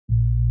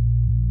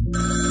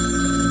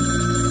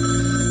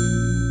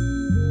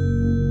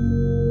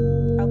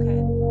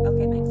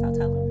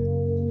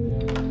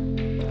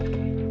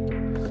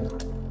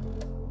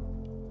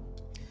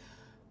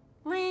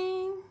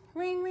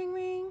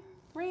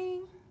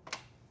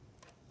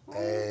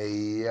Hey,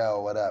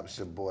 yo, what up? It's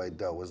your boy,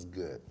 Do. What's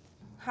good?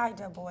 Hi,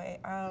 DoBoy.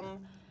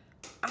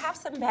 I have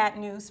some bad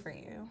news for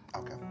you.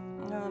 Okay.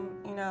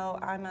 You know,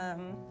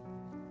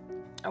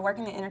 I work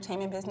in the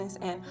entertainment business,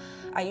 and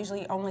I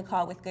usually only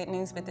call with good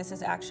news, but this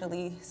is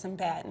actually some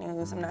bad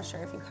news. I'm not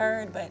sure if you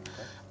heard, but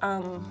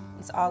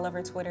it's all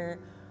over Twitter.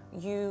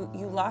 You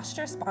lost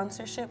your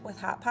sponsorship with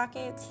Hot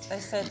Pockets. They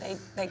said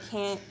they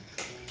can't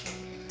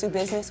do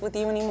business with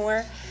you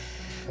anymore.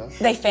 Okay.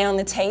 They found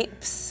the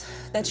tapes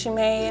that you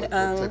made,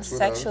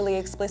 sexually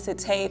explicit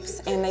tapes,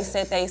 and they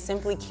said they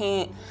simply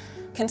can't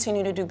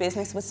continue to do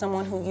business with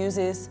someone who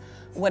uses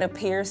what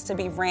appears to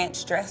be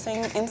ranch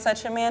dressing in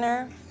such a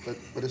manner. But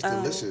it's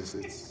delicious.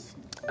 It's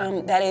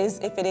that is,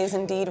 if it is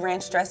indeed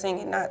ranch dressing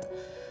and not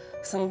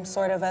some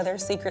sort of other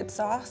secret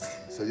sauce.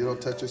 So you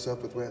don't touch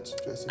yourself with ranch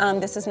dressing?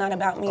 This is not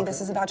about me, okay. This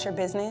is about your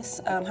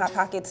business. Hot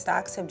Pocket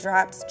stocks have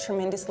dropped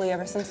tremendously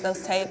ever since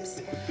those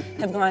tapes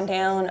have gone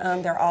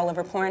down. They're all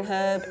over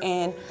Pornhub,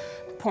 and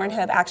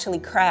Pornhub actually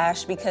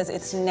crashed because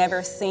it's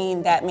never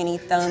seen that many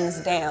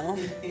thumbs down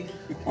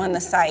on the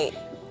site.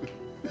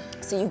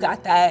 So you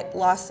got that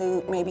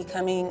lawsuit maybe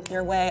coming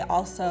your way.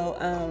 Also,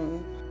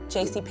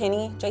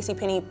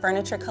 JCPenney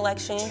Furniture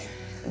Collection,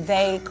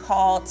 they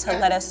called to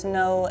let us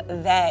know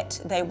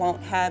that they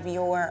won't have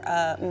your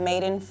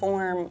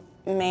Maidenform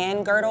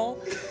man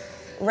girdle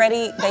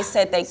ready. They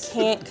said they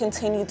can't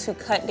continue to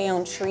cut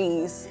down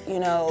trees, you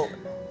know.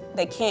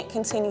 They can't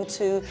continue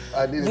to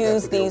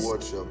use these.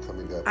 Award show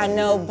coming up. I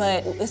know,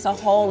 but it's a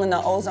hole in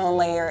the ozone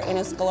layer, and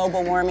it's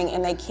global warming,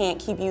 and they can't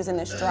keep using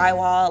this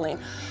drywall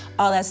and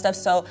all that stuff.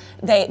 So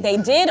they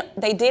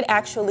did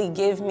actually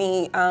give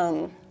me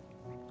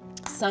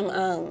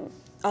some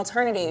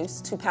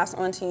alternatives to pass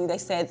on to you. They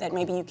said that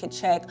maybe you could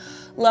check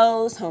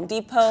Lowe's, Home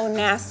Depot,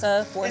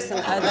 NASA for some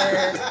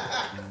other.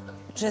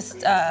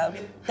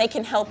 They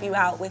can help you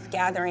out with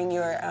gathering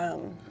your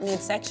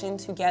midsection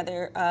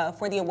together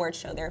for the award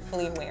show. They're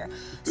fully aware.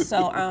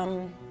 So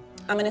I'm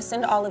gonna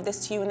send all of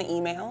this to you in the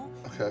email.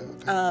 Okay.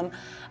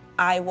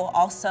 I will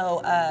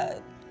also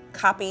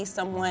copy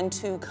someone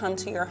to come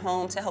to your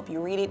home to help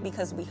you read it,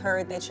 because we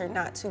heard that you're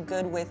not too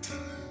good with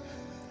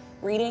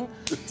reading.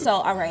 So,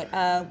 all right,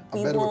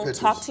 we will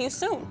talk to you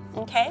soon,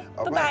 okay?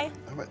 Bye-bye.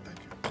 All right, thank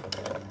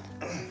you.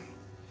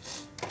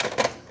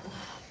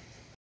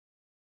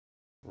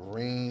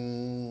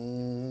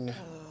 Ring.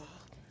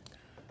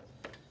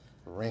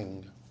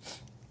 Ring.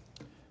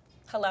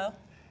 Hello?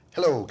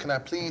 Hello, can I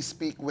please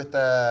speak with,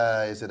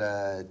 is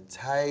it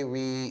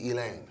Tyree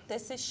Elaine?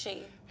 This is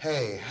she.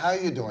 Hey, how are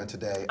you doing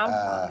today? I'm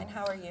fine,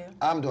 how are you?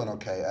 I'm doing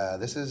okay.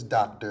 This is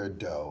Dr.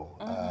 Do.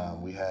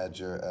 We had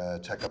your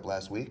checkup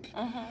last week.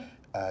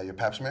 Your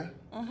pap smear?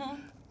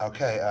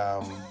 Okay,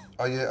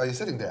 are you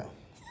sitting down?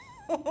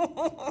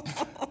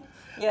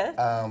 Yes.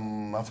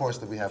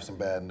 Unfortunately, we have some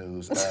bad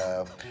news.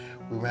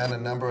 We ran a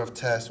number of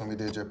tests when we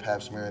did your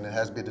pap smear, and it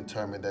has been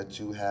determined that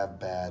you have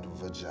bad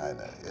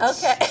vagina.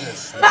 It's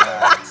just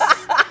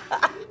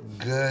not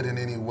good in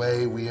any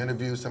way. We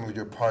interviewed some of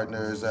your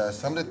partners.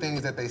 Some of the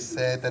things that they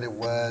said that it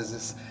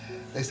was,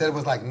 they said it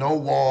was like no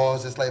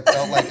walls. It's like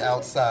felt like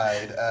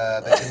outside.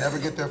 They can never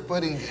get their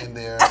footing in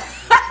there.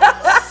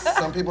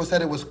 Some people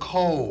said it was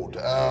cold.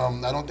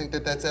 I don't think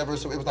that that's ever,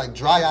 so it was like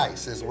dry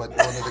ice is what one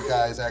of the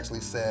guys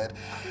actually said.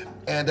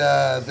 And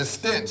the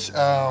stench,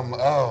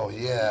 oh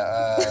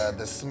yeah,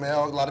 the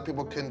smell, a lot of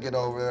people couldn't get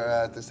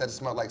over. They said it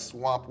smelled like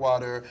swamp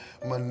water,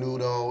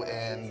 menudo,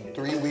 and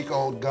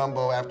 3-week-old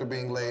gumbo after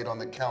being laid on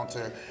the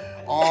counter,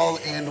 all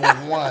in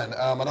one.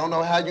 I don't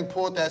know how you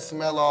pulled that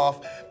smell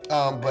off,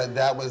 but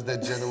that was the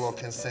general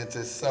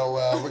consensus. So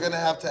we're gonna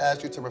have to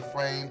ask you to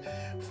refrain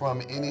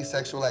from any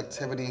sexual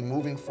activity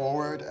moving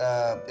forward.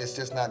 It's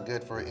just not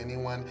good for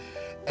anyone.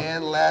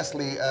 And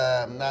lastly,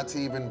 not to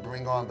even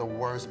bring on the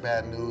worst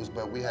bad news,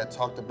 but we had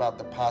talked about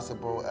the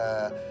possible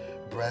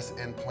breast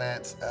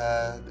implants.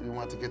 We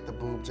want to get the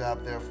boob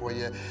job there for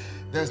you.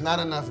 There's not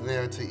enough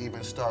there to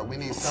even start. We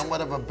need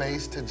somewhat of a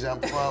base to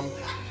jump from.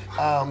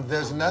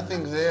 There's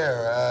nothing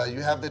there.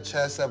 You have the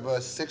chest of a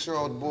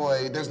 6-year-old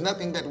boy. There's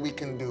nothing that we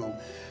can do.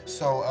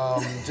 So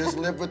just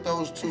live with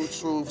those two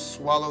truths,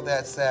 swallow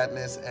that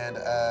sadness, and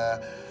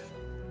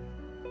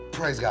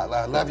praise God.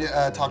 Love you.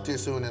 Talk to you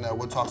soon, and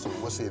we'll talk soon.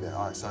 We'll see you then.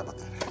 All right, sorry about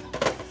that.